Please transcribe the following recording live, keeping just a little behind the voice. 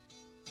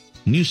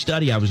New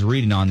study I was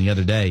reading on the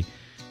other day,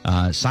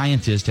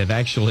 scientists have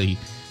actually,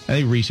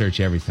 they research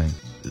everything.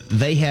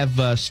 They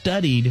have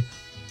studied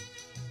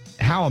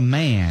how a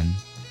man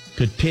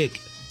could pick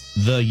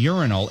the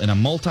urinal in a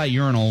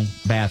multi-urinal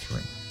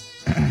bathroom.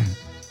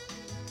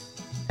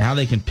 How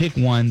they can pick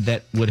one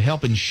that would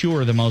help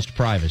ensure the most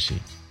privacy.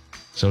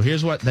 So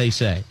here's what they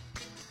say.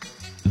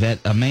 That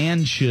a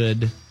man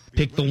should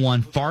pick the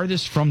one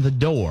farthest from the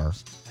door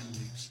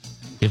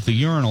if the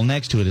urinal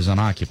next to it is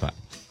unoccupied.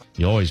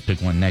 You always pick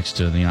one next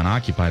to the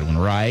unoccupied one,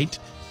 right?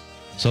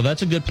 So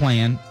that's a good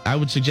plan. I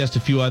would suggest a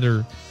few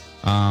other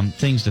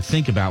things to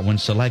think about when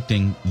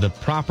selecting the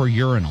proper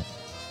urinal.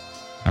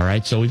 All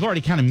right, so we've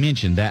already kind of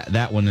mentioned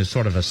that one is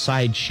sort of a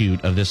side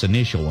shoot of this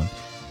initial one.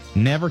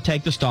 Never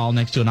take the stall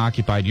next to an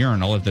occupied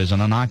urinal if there's an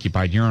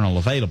unoccupied urinal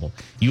available.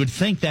 You would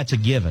think that's a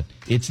given.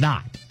 It's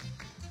not,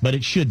 but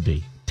it should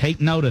be. Take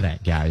note of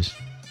that, guys.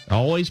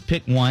 Always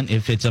pick one,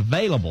 if it's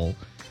available,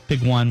 pick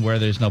one where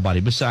there's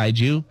nobody beside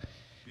you.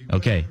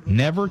 Okay,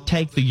 never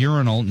take the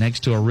urinal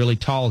next to a really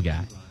tall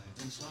guy.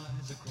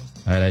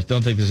 All right, I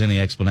don't think there's any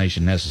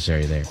explanation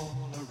necessary there.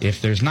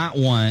 If there's not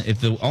one,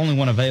 if the only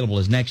one available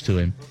is next to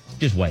him,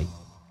 just wait.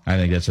 I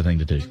think that's the thing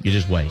to do. You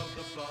just wait.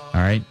 All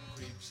right?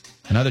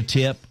 Another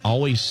tip,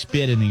 always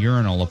spit in the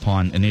urinal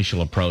upon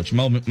initial approach.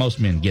 Most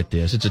men get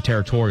this. It's a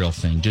territorial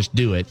thing. Just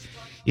do it.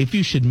 If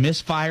you should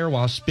misfire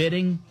while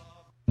spitting,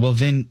 well,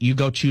 then you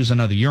go choose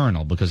another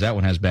urinal because that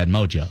one has bad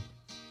mojo.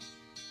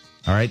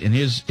 All right? And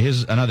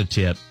here's another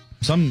tip.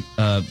 Some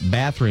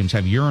bathrooms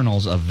have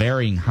urinals of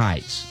varying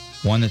heights.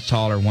 One that's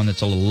taller, one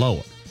that's a little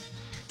lower.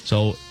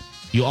 So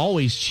you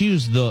always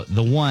choose the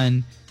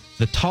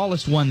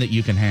tallest one that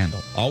you can handle.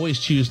 Always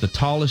choose the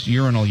tallest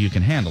urinal you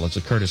can handle. It's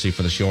a courtesy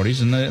for the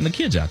shorties and the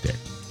kids out there,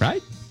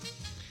 right?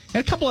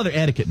 And a couple other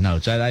etiquette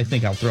notes I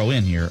think I'll throw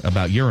in here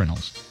about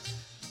urinals.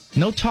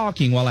 No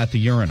talking while at the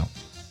urinal.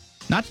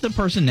 Not to the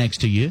person next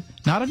to you,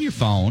 not on your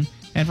phone,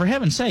 and for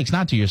heaven's sakes,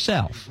 not to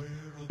yourself.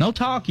 No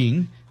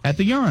talking at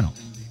the urinal.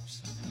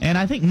 And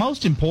I think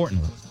most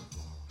importantly,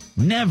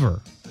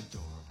 never,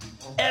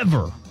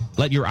 ever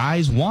let your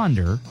eyes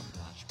wander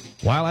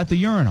while at the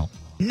urinal.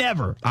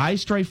 Never.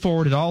 Eyes straight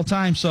forward at all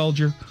times,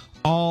 soldier.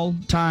 All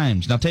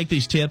times. Now take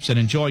these tips and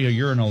enjoy your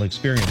urinal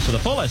experience to the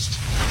fullest.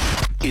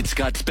 It's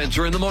Scott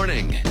Spencer in the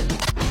morning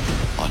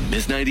on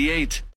Miss 98.